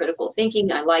nice critical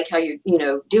thinking. I like how you're,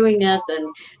 doing this,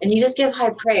 and you just give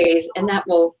high praise, and that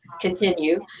will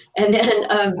continue. And then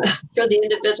for the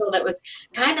individual that was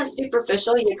kind of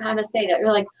superficial, you kind of say that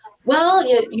you're like, well,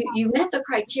 you met the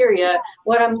criteria.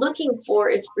 What I'm looking for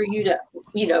is for you to,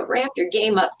 ramp your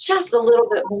game up just a little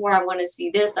bit more. I want to see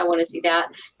this. I want to see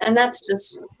that. And that's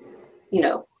just,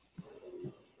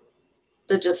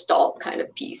 the gestalt kind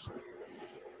of piece.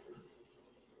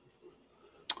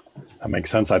 That makes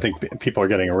sense. I think people are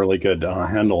getting a really good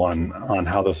handle on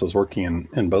how this is working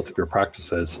in both of your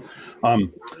practices.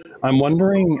 I'm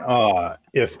wondering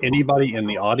if anybody in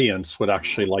the audience would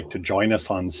actually like to join us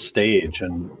on stage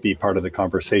and be part of the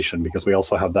conversation, because we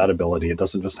also have that ability. It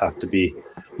doesn't just have to be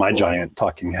my giant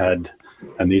talking head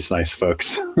and these nice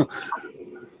folks.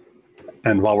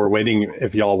 And while we're waiting,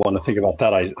 if y'all want to think about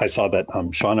that, I saw that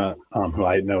Shauna, who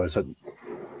I know is at,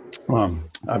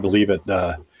 I believe at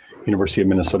University of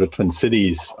Minnesota Twin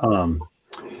Cities,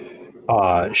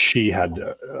 she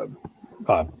had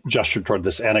gestured toward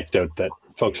this anecdote that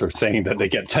folks are saying that they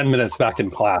get 10 minutes back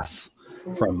in class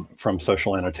from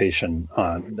social annotation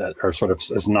that are sort of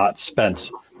is not spent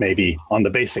maybe on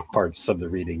the basic parts of the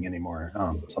reading anymore.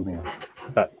 Something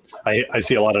like that. I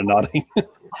see a lot of nodding.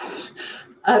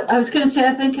 I was going to say,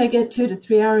 I think I get 2 to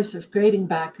 3 hours of grading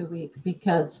back a week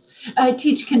because I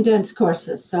teach condensed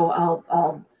courses. So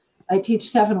I teach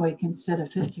 7-week instead of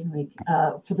 15-week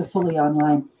for the fully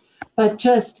online, but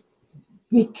just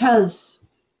because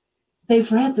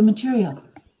they've read the material.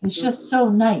 It's just so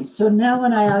nice. So now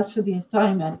when I ask for the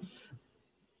assignment,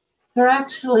 they're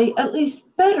actually at least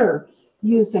better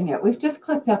using it. We've just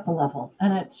clicked up a level,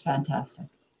 and it's fantastic.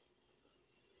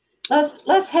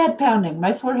 Less head pounding.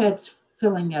 My forehead's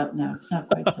filling out now. It's not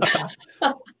quite so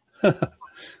bad.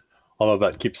 Although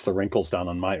that keeps the wrinkles down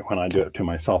on when I do it to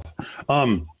myself.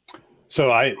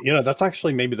 So that's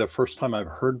actually maybe the first time I've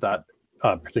heard that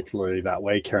particularly that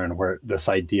way, Karen, where this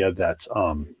idea that,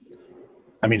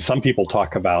 some people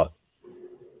talk about,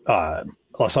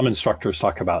 some instructors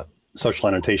talk about social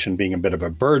annotation being a bit of a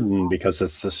burden because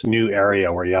it's this new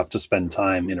area where you have to spend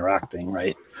time interacting,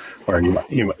 right? Where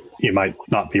you might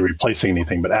not be replacing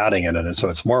anything, but adding it in, and so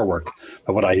it's more work.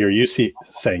 But what I hear you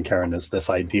saying, Karen, is this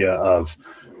idea of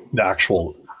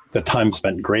the time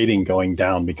spent grading going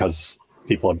down because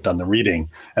people have done the reading.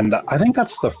 And I think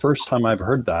that's the first time I've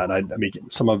heard that. I mean,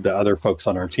 some of the other folks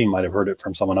on our team might have heard it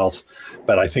from someone else,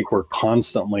 but I think we're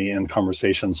constantly in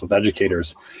conversations with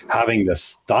educators having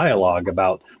this dialogue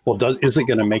about, well, is it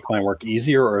going to make my work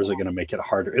easier, or is it going to make it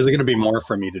harder? Is it going to be more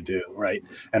for me to do, right?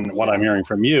 And what I'm hearing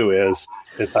from you is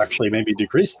it's actually maybe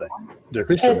decreased the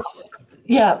work.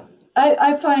 Yeah,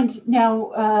 I find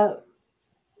now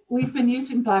we've been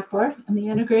using Blackboard, and the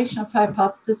integration of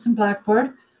Hypothesis and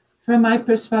Blackboard from my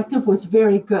perspective was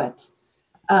very good.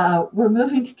 We're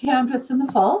moving to Canvas in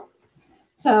the fall,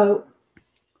 so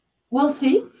we'll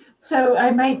see. So I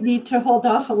might need to hold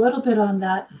off a little bit on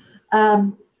that.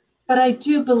 But I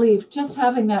do believe just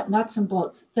having that nuts and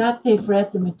bolts, that they've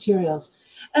read the materials.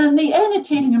 And the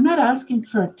annotating, I'm not asking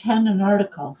for a 10 an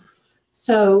article.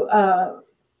 So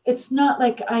it's not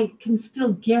like I can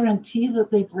still guarantee that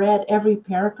they've read every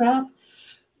paragraph,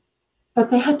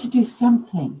 but they had to do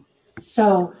something.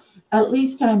 So at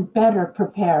least I'm better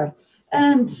prepared.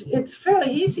 And it's fairly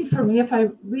easy for me if I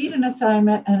read an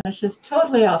assignment and it's just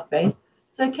totally off base.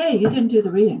 It's like, hey, you didn't do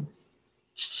the readings.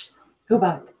 Go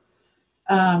back.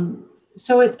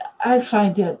 So I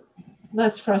find it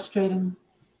less frustrating,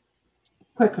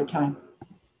 quicker time.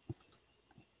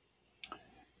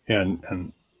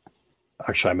 And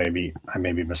actually, I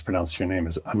may be mispronounced your name.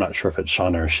 I'm not sure if it's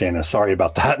Shauna or Shana. Sorry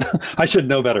about that. I should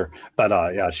know better. But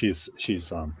yeah, she's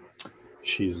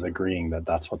agreeing that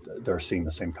that's what they're seeing,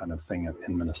 the same kind of thing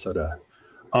in Minnesota.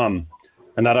 And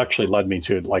that actually led me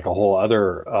to like a whole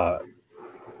other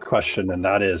question, and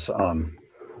that is,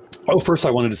 first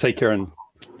I wanted to say, Karen,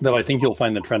 that I think you'll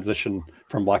find the transition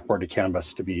from Blackboard to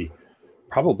Canvas to be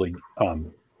probably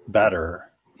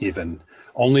better, even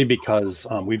only because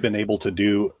we've been able to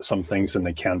do some things in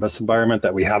the Canvas environment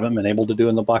that we haven't been able to do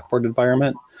in the Blackboard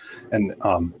environment. And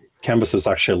Canvas is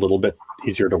actually a little bit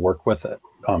easier to work with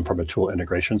from a tool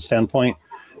integration standpoint.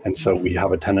 And so we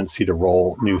have a tendency to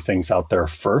roll new things out there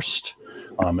first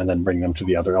and then bring them to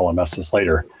the other LMSs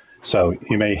later. So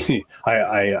you may,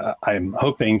 I'm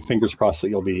hoping, fingers crossed, that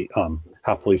you'll be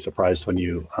happily surprised when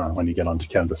you get onto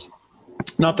Canvas.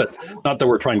 Not that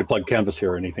we're trying to plug Canvas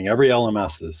here or anything. Every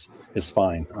LMS is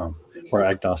fine. We're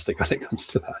agnostic when it comes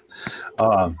to that.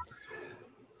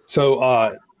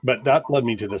 But that led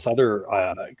me to this other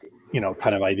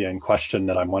kind of idea and question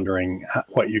that I'm wondering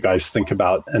what you guys think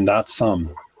about, and that's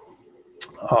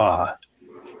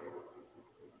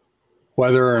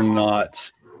whether or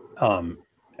not,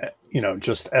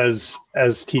 just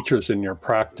as teachers in your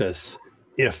practice,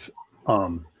 if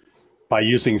by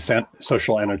using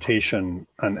social annotation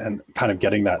and kind of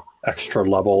getting that extra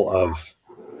level of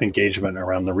engagement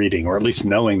around the reading, or at least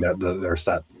knowing that there's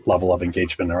that level of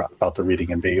engagement about the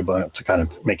reading and being able to kind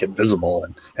of make it visible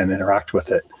and interact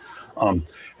with it.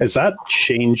 Is that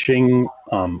changing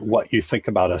what you think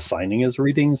about assigning as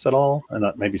readings at all? And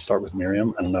maybe start with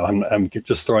Miriam. I don't know. I'm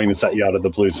just throwing this at you out of the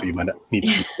blue, so you might need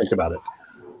to think about it.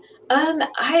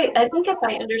 I think if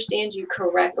I understand you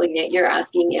correctly, Nate, you're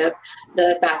asking if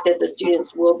the fact that the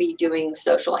students will be doing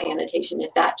social annotation,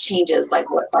 if that changes like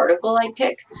what article I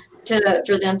pick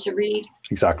for them to read.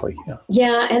 Exactly. Yeah.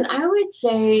 Yeah, and I would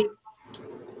say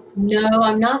no,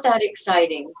 I'm not that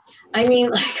exciting. I mean,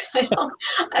 like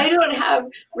I don't have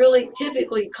really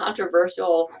typically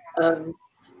controversial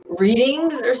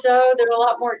readings or so. They're a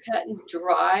lot more cut and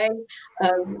dry.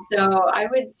 So I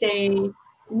would say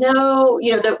no,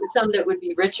 some that would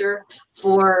be richer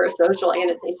for social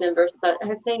annotation versus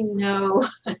I'd say no.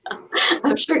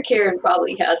 I'm sure Karen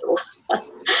probably has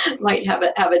might have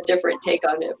a different take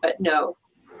on it, but no.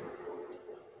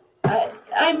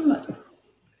 I'm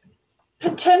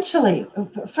potentially,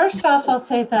 first off, I'll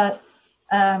say that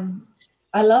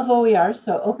I love OER,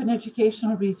 so open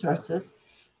educational resources.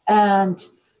 And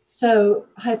so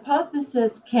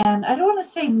Hypothesis can, I don't want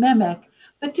to say mimic,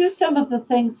 but do some of the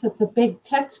things that the big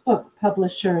textbook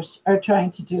publishers are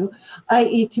trying to do,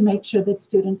 i.e. to make sure that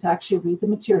students actually read the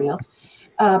materials.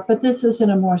 But this is in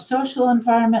a more social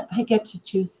environment. I get to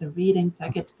choose the readings. I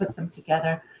get to put them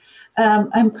together.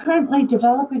 I'm currently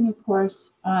developing a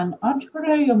course on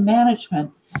entrepreneurial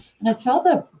management, and it's all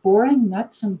the boring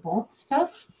nuts and bolts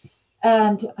stuff.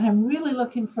 And I'm really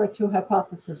looking forward to a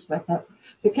Hypothesis with it,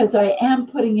 because I am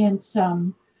putting in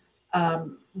some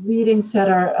readings that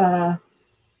are,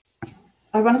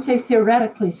 I want to say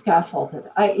theoretically scaffolded,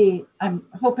 i.e. I'm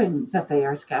hoping that they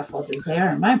are scaffolded. They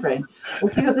are in my brain. We'll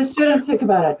see what the students think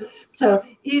about it. So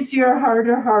easier,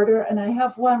 harder. And I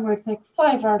have one where it's like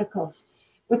 5 articles,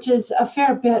 which is a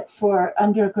fair bit for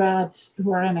undergrads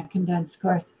who are in a condensed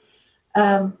course.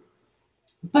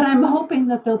 But I'm hoping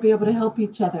that they'll be able to help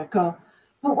each other go,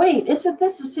 but wait, isn't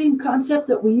this the same concept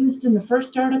that we used in the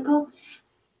first article?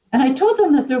 And I told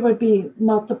them that there would be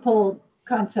multiple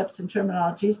concepts and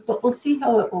terminologies, but we'll see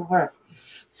how it will work.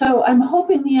 So I'm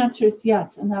hoping the answer is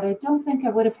yes, and that I don't think I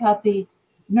would have had the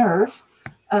nerve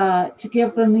to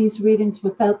give them these readings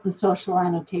without the social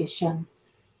annotation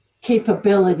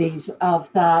capabilities of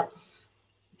that.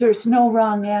 There's no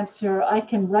wrong answer. I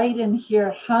can write in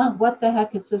here, what the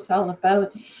heck is this all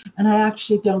about? And I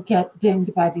actually don't get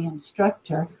dinged by the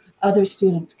instructor. Other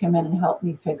students come in and help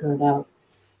me figure it out.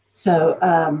 So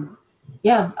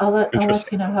yeah, I'll let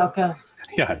you know how it goes.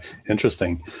 Yeah,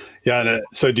 interesting. Yeah,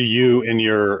 so do you,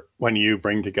 when you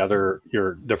bring together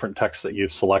your different texts that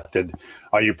you've selected,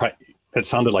 it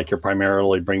sounded like you're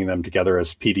primarily bringing them together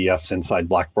as PDFs inside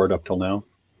Blackboard up till now?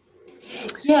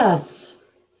 Yes.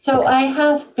 So okay. I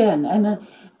have been,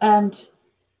 and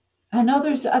I know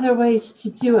there's other ways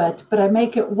to do it, but I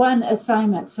make it one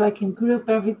assignment so I can group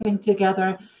everything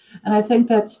together. And I think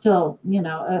that's still,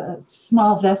 a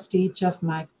small vestige of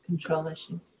my control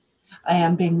issues. I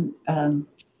am being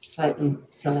slightly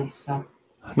silly, so.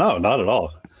 No, not at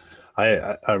all.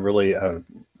 I really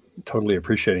totally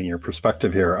appreciating your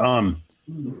perspective here. I'm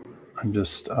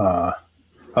just, I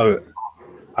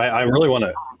really want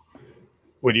to.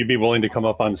 Would you be willing to come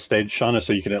up on stage, Shauna,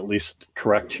 so you can at least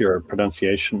correct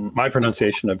my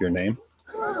pronunciation of your name?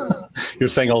 You're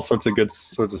saying all sorts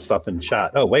of stuff in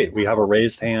chat. Oh, wait, we have a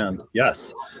raised hand.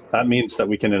 Yes, that means that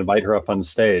we can invite her up on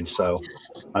stage. So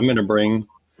I'm going to bring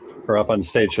her up on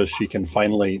stage so she can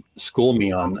finally school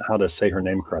me on how to say her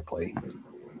name correctly.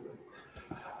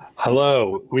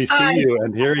 Hello, we see you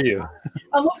and hear you.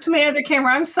 I'll move to my other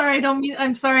camera. I'm sorry,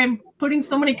 I'm sorry I'm putting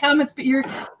so many comments, but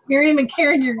Miriam and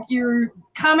Karen, your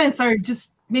comments are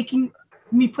just making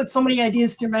me put so many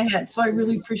ideas through my head. So I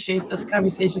really appreciate this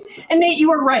conversation. And Nate, you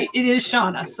were right. It is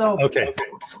Shauna. So okay.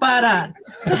 Spot on.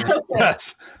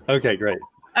 Yes. Okay, great.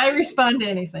 I respond to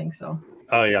anything, so.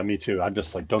 Oh yeah, me too. I'm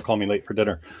just like, don't call me late for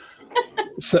dinner.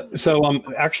 So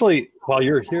actually, while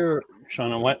you're here,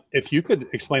 Shauna, if you could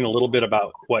explain a little bit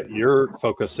about what your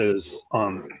focus is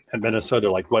in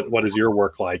Minnesota, like what is your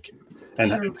work like,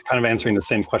 and sure. Kind of answering the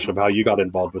same question of how you got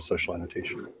involved with social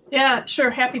annotation. Yeah, sure,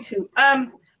 happy to.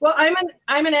 Well,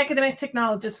 I'm an academic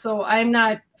technologist, so I'm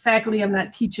not faculty, I'm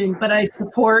not teaching, but I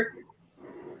support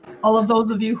all of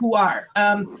those of you who are.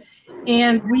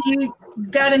 And we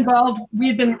got involved. We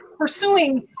had been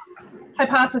pursuing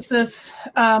Hypothesis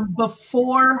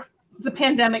before the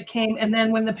pandemic came. And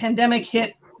then when the pandemic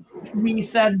hit, we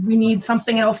said we need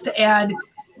something else to add,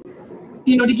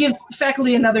 you know, to give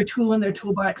faculty another tool in their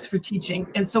toolbox for teaching.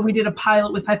 And so we did a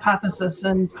pilot with Hypothesis,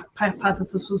 and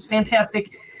Hypothesis was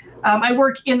fantastic. I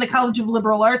work in the College of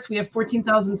Liberal Arts. We have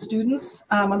 14,000 students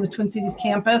on the Twin Cities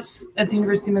campus at the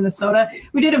University of Minnesota.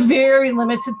 We did a very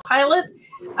limited pilot,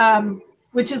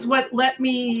 which is why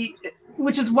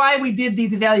we did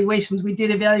these evaluations. We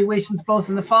did evaluations both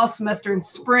in the fall semester and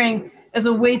spring as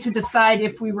a way to decide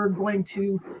if we were going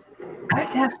to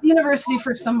ask the university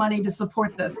for some money to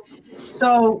support this.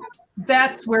 So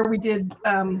that's where we did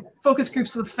focus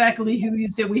groups with faculty who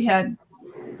used it. We had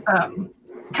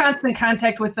constant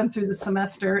contact with them through the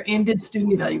semester and did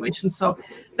student evaluations. So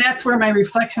that's where my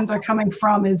reflections are coming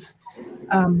from, is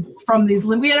from these.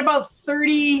 We had about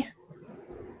 30,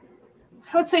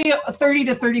 I would say 30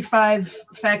 to 35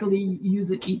 faculty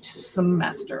use it each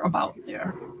semester, about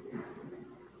there.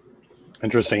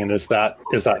 Interesting. And is that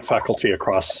faculty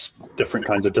across different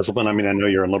kinds of discipline? I mean, I know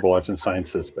you're in liberal arts and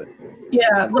sciences, but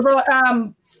yeah, liberal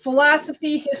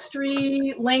philosophy,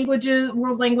 history, languages,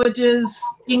 world languages,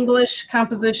 English,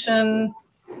 composition,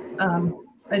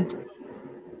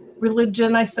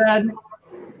 religion, I said.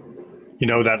 You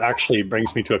know, that actually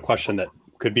brings me to a question that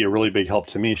could be a really big help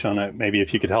to me, Shauna. Maybe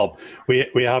if you could help.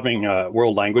 We're having a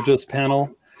world languages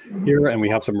panel here, and we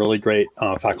have some really great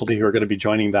faculty who are going to be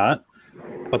joining that.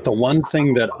 But the one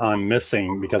thing that I'm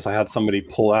missing, because I had somebody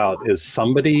pull out, is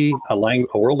somebody, a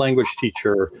world language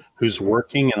teacher who's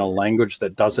working in a language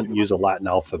that doesn't use a Latin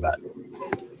alphabet.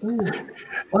 Ooh.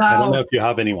 Wow. I don't know if you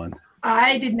have anyone.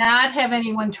 I did not have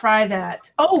anyone try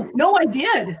that. Oh, no, I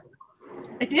did.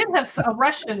 I did have a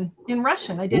Russian.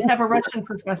 I did have a Russian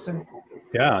professor.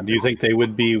 Yeah. Do you think they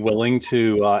would be willing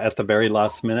to, at the very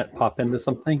last minute, pop into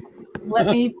something? Let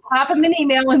me pop him an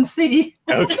email and see.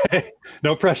 Okay.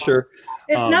 No pressure.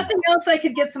 If nothing else, I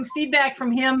could get some feedback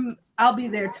from him. I'll be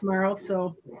there tomorrow.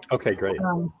 So. Okay, great.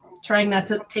 Trying not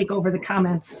to take over the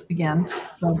comments again.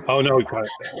 So. Oh no,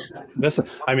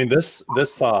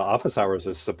 this office hours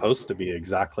is supposed to be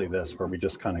exactly this, where we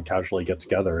just kind of casually get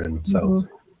together, and so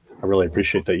I really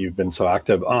appreciate that you've been so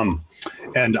active.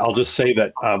 And I'll just say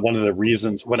that one of the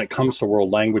reasons when it comes to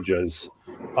world languages,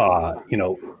 you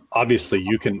know, obviously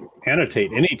you can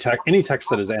annotate any text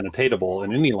that is annotatable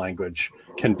in any language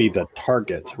can be the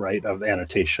target, right, of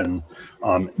annotation.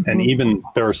 And even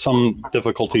there are some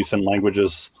difficulties in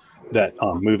languages that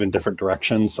move in different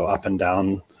directions, so up and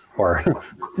down, or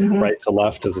right to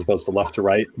left as opposed to left to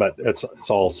right, but it's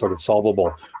all sort of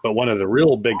solvable. But one of the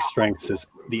real big strengths is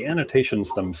the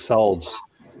annotations themselves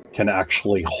can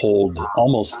actually hold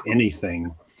almost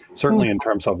anything, certainly in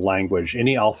terms of language,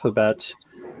 any alphabet,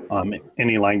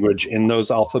 any language in those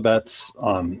alphabets,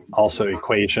 also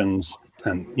equations,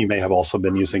 and you may have also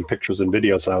been using pictures and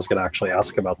videos, and I was going to actually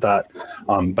ask about that.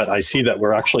 But I see that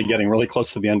we're actually getting really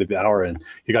close to the end of the hour, and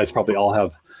you guys probably all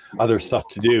have other stuff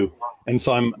to do. And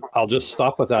so I'll just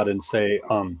stop with that and say,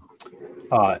 and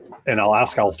I'll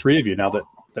ask all three of you now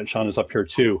that Sean is up here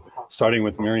too, starting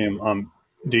with Miriam.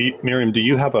 Miriam, do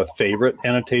you have a favorite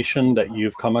annotation that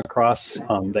you've come across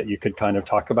that you could kind of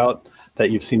talk about that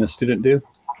you've seen a student do?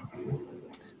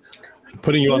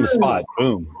 Putting you on the spot.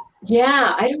 Boom.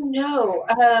 Yeah, I don't know.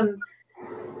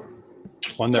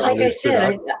 One that like really I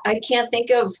said, I can't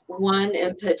think of one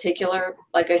in particular.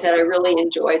 Like I said, I really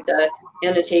enjoyed the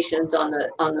annotations on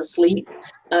the sleep.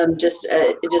 Just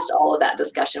all of that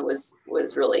discussion was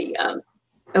really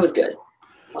it was good.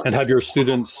 And have your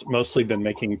students mostly been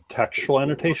making textual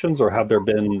annotations, or have there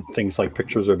been things like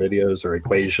pictures or videos or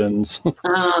equations?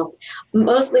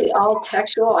 Mostly all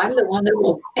textual. I'm the one that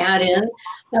will add in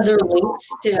other links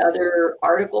to other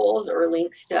articles or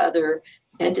links to other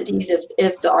entities.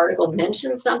 If the article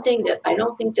mentions something that I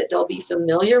don't think that they'll be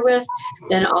familiar with,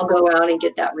 then I'll go out and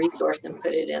get that resource and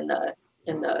put it in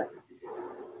the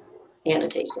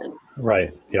annotation.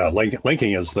 Right. Yeah.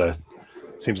 Linking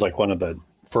seems like one of the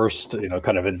first,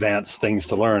 kind of advanced things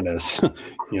to learn is,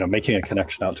 making a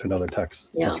connection out to another text.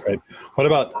 Yeah. That's great. What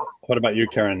about you,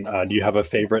 Karen? Do you have a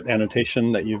favorite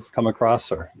annotation that you've come across,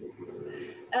 or?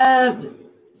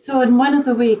 So in one of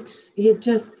the weeks, you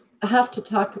just have to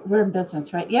talk, we're in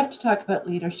business, right? You have to talk about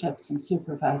leaderships and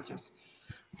supervisors.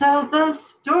 So those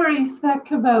stories that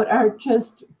come out are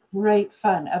just great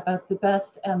fun about the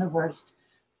best and the worst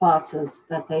bosses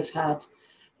that they've had.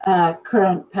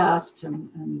 Current, past,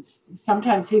 and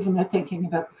sometimes even they're thinking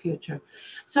about the future.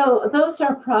 So those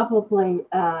are probably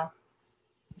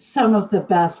some of the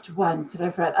best ones that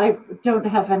I've read. I don't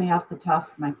have any off the top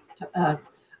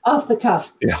off the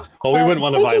cuff. Yeah. Well, we wouldn't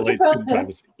want to violate student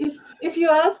privacy. If you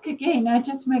ask again, I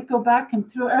just might go back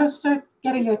and start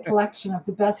getting a collection of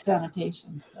the best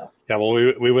annotations. So. Yeah, well,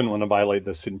 we wouldn't want to violate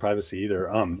the student privacy either.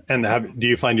 And do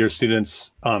you find your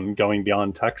students going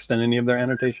beyond text in any of their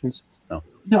annotations? No.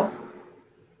 No.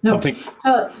 Something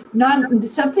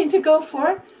to go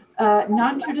for.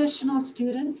 Non-traditional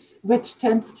students, which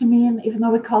tends to mean, even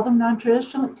though we call them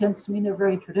non-traditional, it tends to mean they're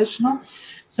very traditional.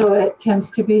 So it tends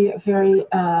to be very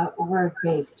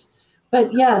word-based.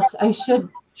 But yes, I should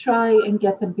try and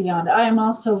get them beyond. I am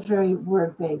also very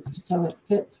word-based, so it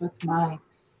fits with my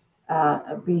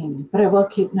being. But I will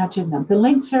keep nudging them. The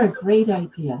links are a great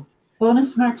idea.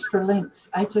 Bonus marks for links.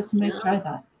 I just may try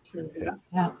that.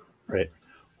 Yeah. Great.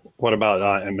 What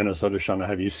about in Minnesota, Shauna?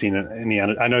 Have you seen any?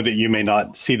 I know that you may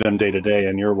not see them day to day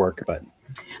in your work, but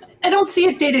I don't see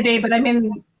it day to day. But I'm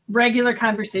in regular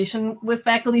conversation with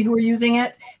faculty who are using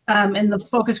it, and the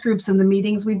focus groups and the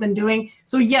meetings we've been doing.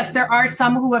 So yes, there are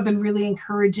some who have been really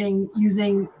encouraging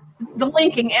using the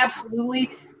linking,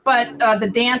 absolutely. But the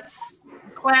dance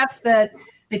class that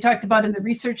they talked about in the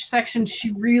research section,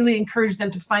 she really encouraged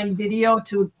them to find video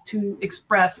to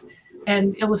express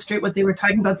and illustrate what they were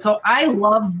talking about. So I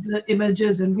love the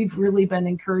images, and we've really been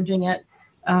encouraging it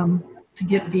to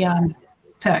get beyond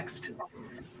text.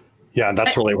 Yeah,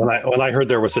 that's really, when I heard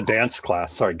there was a dance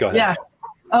class, sorry, go ahead. Yeah.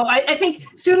 Oh, I think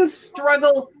students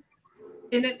struggle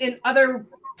in other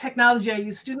technology I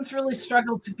use. Students really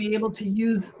struggle to be able to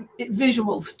use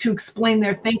visuals to explain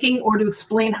their thinking or to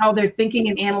explain how they're thinking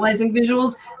and analyzing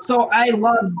visuals. So I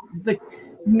love the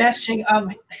meshing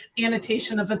of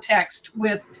annotation of a text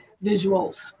with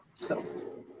visuals. So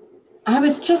I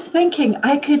was just thinking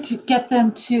I could get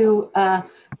them to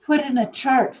put in a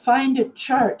chart, find a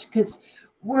chart, because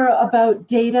we're about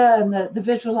data and the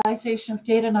visualization of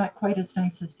data, not quite as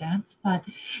nice as dance, but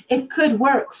it could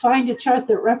work. Find a chart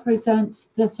that represents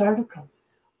this article.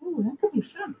 Oh, that could be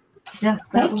fun. Yeah,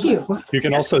 thank you. You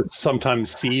can also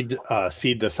sometimes seed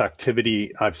this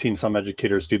activity. I've seen some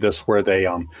educators do this where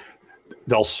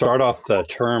they'll start off the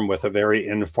term with a very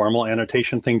informal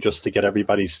annotation thing just to get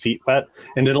everybody's feet wet.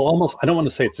 And it'll almost, I don't want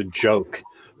to say it's a joke,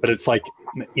 but it's like,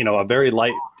 a very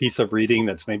light piece of reading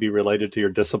that's maybe related to your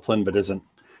discipline, but isn't,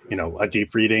 a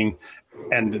deep reading.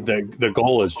 And the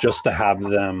goal is just to have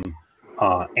them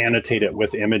annotate it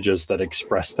with images that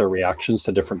express their reactions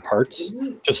to different parts,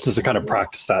 just as a kind of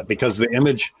practice that, because the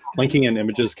linking in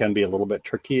images can be a little bit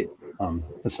tricky.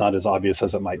 It's not as obvious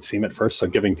as it might seem at first. So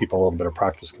giving people a little bit of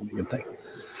practice can be a good thing.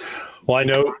 Well, I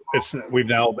know we've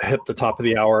now hit the top of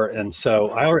the hour, and so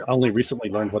I only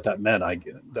recently learned what that meant.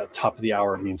 That top of the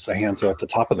hour means the hands are at the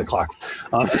top of the clock.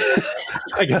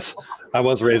 I guess I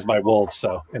was raised by wolves,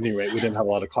 so at any rate, we didn't have a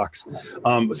lot of clocks.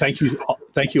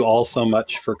 Thank you all so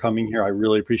much for coming here. I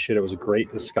really appreciate it. It was a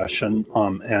great discussion,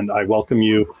 and I welcome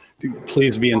you.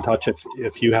 Please be in touch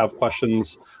if you have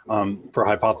questions for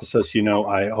Hypothesis.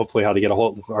 Hopefully how to get a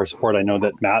hold of our support. I know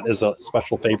that Matt is a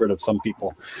special favorite of some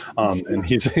people, and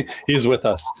he's with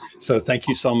us. So thank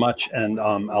you so much, and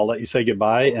I'll let you say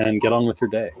goodbye and get on with your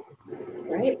day.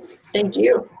 Right. Thank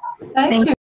you. Thank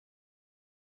you.